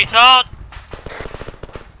 Friendly, retard.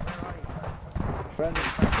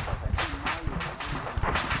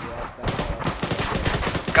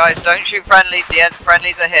 Guys, don't shoot friendlies. The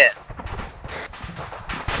friendlies are hit.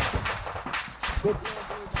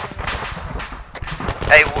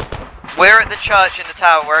 Hey, we're at the church in the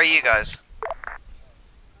tower. Where are you guys?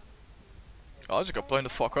 Oh, I just got blown the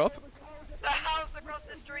fuck up. The house across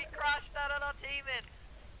the street crashed out on our team in.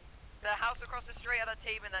 The house across the street had a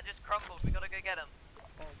team in that just crumbled. We gotta go get him.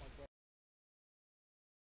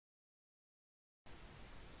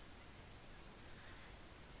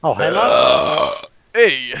 Oh, hello?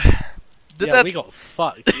 Hey. Yeah, we got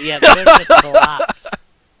fucked. Yeah, the room just collapsed.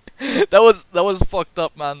 that was fucked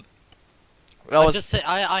up, man.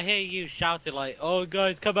 I hear you shouting like, "Oh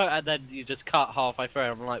guys, come out!" and then you just cut halfway through.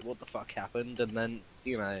 I'm like, "What the fuck happened?" And then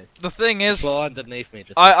the thing is, floor underneath me.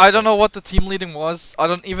 Just I don't know what the team leading was. I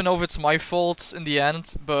don't even know if it's my fault in the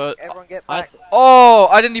end, but Everyone get back. oh,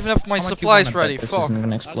 I didn't even have my supplies ready. Fuck.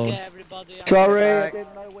 Okay, Sorry, I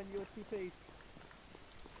didn't know when you were TP'd.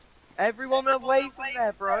 Everyone away from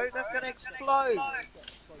there, bro. That's gonna explode.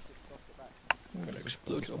 I'm gonna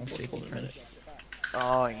explode your table trench.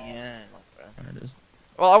 Oh yeah. There it is.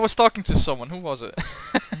 Well, I was talking to someone. Who was it?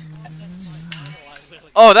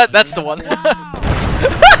 Oh, that's the one.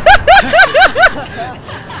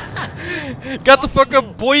 Got the fuck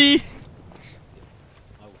up, boy. I will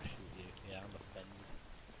shoot you. Yeah, I'm offended.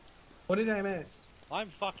 What did I miss? I'm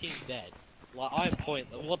fucking dead. Like I'm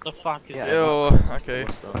pointless. What the fuck is Ew, okay.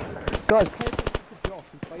 Guys, pay attention to Josh.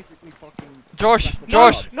 He's basically fucking.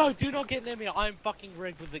 Josh. No, do not get near me. I'm fucking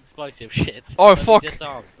rigged with explosive shit. Oh, fuck.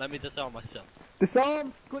 Let me disarm myself.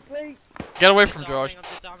 Disarm quickly. Get away from Josh. I'm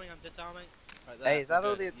disarming. Right there. Hey, is that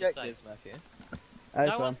all the objectives, Matthew?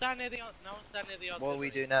 No one stand near the odds. What do we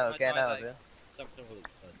do now? Get out of here. Something will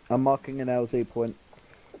explode. I'm marking an LZ point.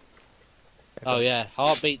 Oh yeah,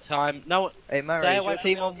 heartbeat time. No. Hey, Mary, is your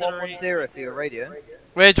team on 110 for your radio?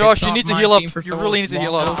 Wait, Josh, It's you not need to my heal up. team for You sure. really need to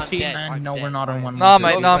heal up. Longbow team, man. No, we're not on one. Nah,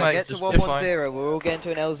 mate, Get to it's 110. We're all getting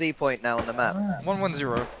to an LZ point now on the map.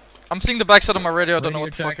 110. I'm seeing the backside of my radio. I don't know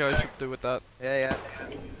what the fuck I should do with that. Yeah.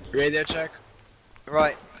 Radio check.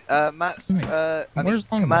 Right. Matt. Where's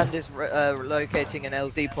Longbow? Command is locating an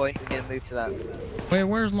LZ point. We need to move to that. Wait,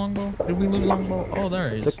 where's Longbow? Did we lose Longbow? Oh, there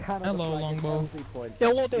he is. The Canada Hello, flag is Longbow. LZ point.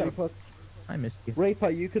 Hello there. Reaper, I missed you. Reaper,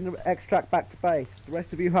 you can extract back to base. The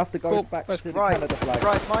rest of you have to go back to the Canada flag.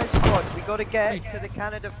 Right, my squad. We gotta get to the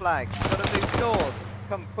Canada flag. We gotta move north.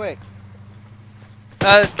 Come quick.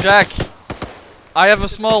 Jack, I have a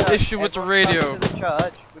small issue with the Everyone come radio. to the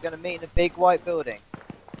church. We're gonna meet in a big white building.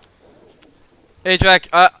 Hey Jack,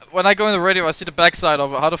 when I go in the radio, I see the backside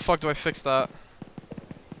of it. How the fuck do I fix that?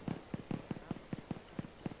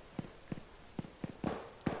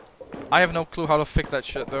 I have no clue how to fix that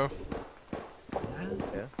shit though.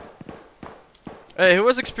 Yeah. Hey, who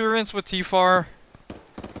has experience with TFAR?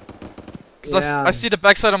 Cause I see the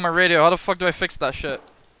backside of my radio. How the fuck do I fix that shit?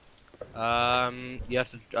 You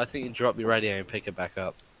have to. I think you drop your radio and pick it back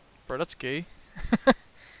up. Bro, that's gay.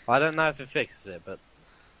 I don't know if it fixes it, but.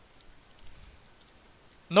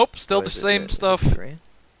 Nope, still the same stuff.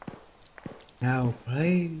 Now,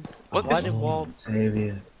 please. What Why is did Walt?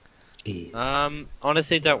 Savior.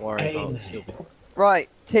 Honestly, don't worry about it. She'll be. Right,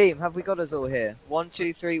 team. Have we got us all here? 1,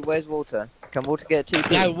 2, 3. Where's Walter? Can Walter get a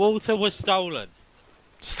TP? No, Walter was stolen.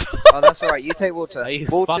 Oh, that's alright. You take Walter. Are you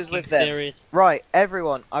Walter's fucking with them. serious? Right,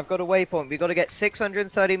 everyone. I've got a waypoint. We've got to get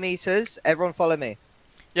 630 meters. Everyone, follow me.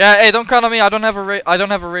 Yeah, hey, don't count on me. I don't have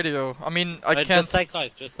a radio. I mean, I can't. Just stay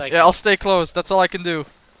close. Yeah, I'll stay close. That's all I can do.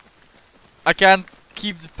 I can't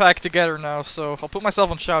keep the pack together now, so I'll put myself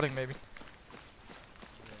on shouting maybe.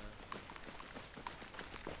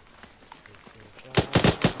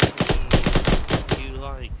 You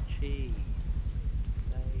like cheese?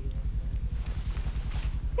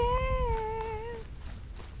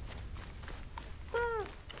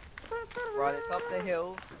 Right, it's up the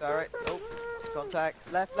hill. Direct. Oh,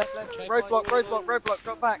 contact. Left. Roadblock.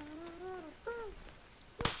 Drop back.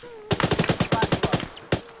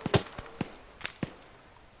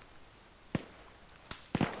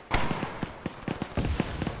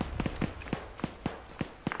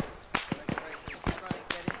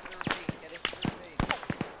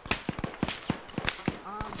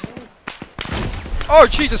 Oh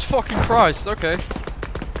Jesus fucking Christ! Okay. That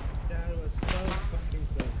was so fucking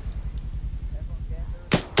close.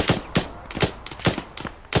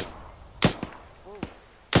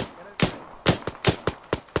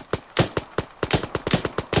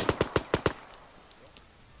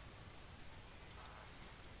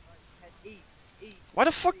 Why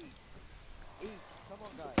the fuck?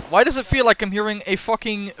 Why does it feel like I'm hearing a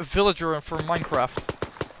fucking villager from Minecraft?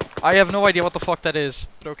 I have no idea what the fuck that is,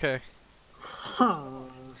 but okay. I'm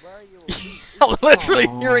literally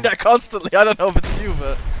hearing that constantly. I don't know if it's you,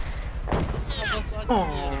 but.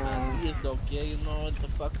 He is okay, you know what the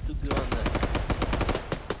fuck to do on that.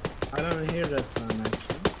 I don't hear that sound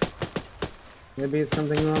actually. Maybe it's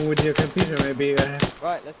something wrong with your computer. Maybe you have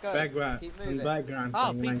Right, let's go. background. Keep moving. Background.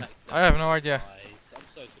 Oh, thing, like- P-Max. I have no idea. I'm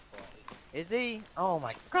so surprised. Is he? Oh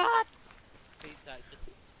my god! P-Max, just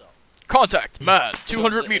stop. Contact man,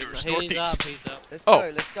 200 meters He's northeast. up, he's up.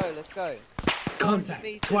 Let's go. Contact.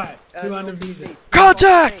 Meters, Twat. 200 northeast. meters.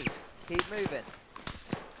 Contact! Keep moving.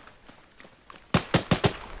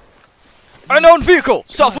 Unknown vehicle,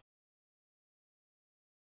 south.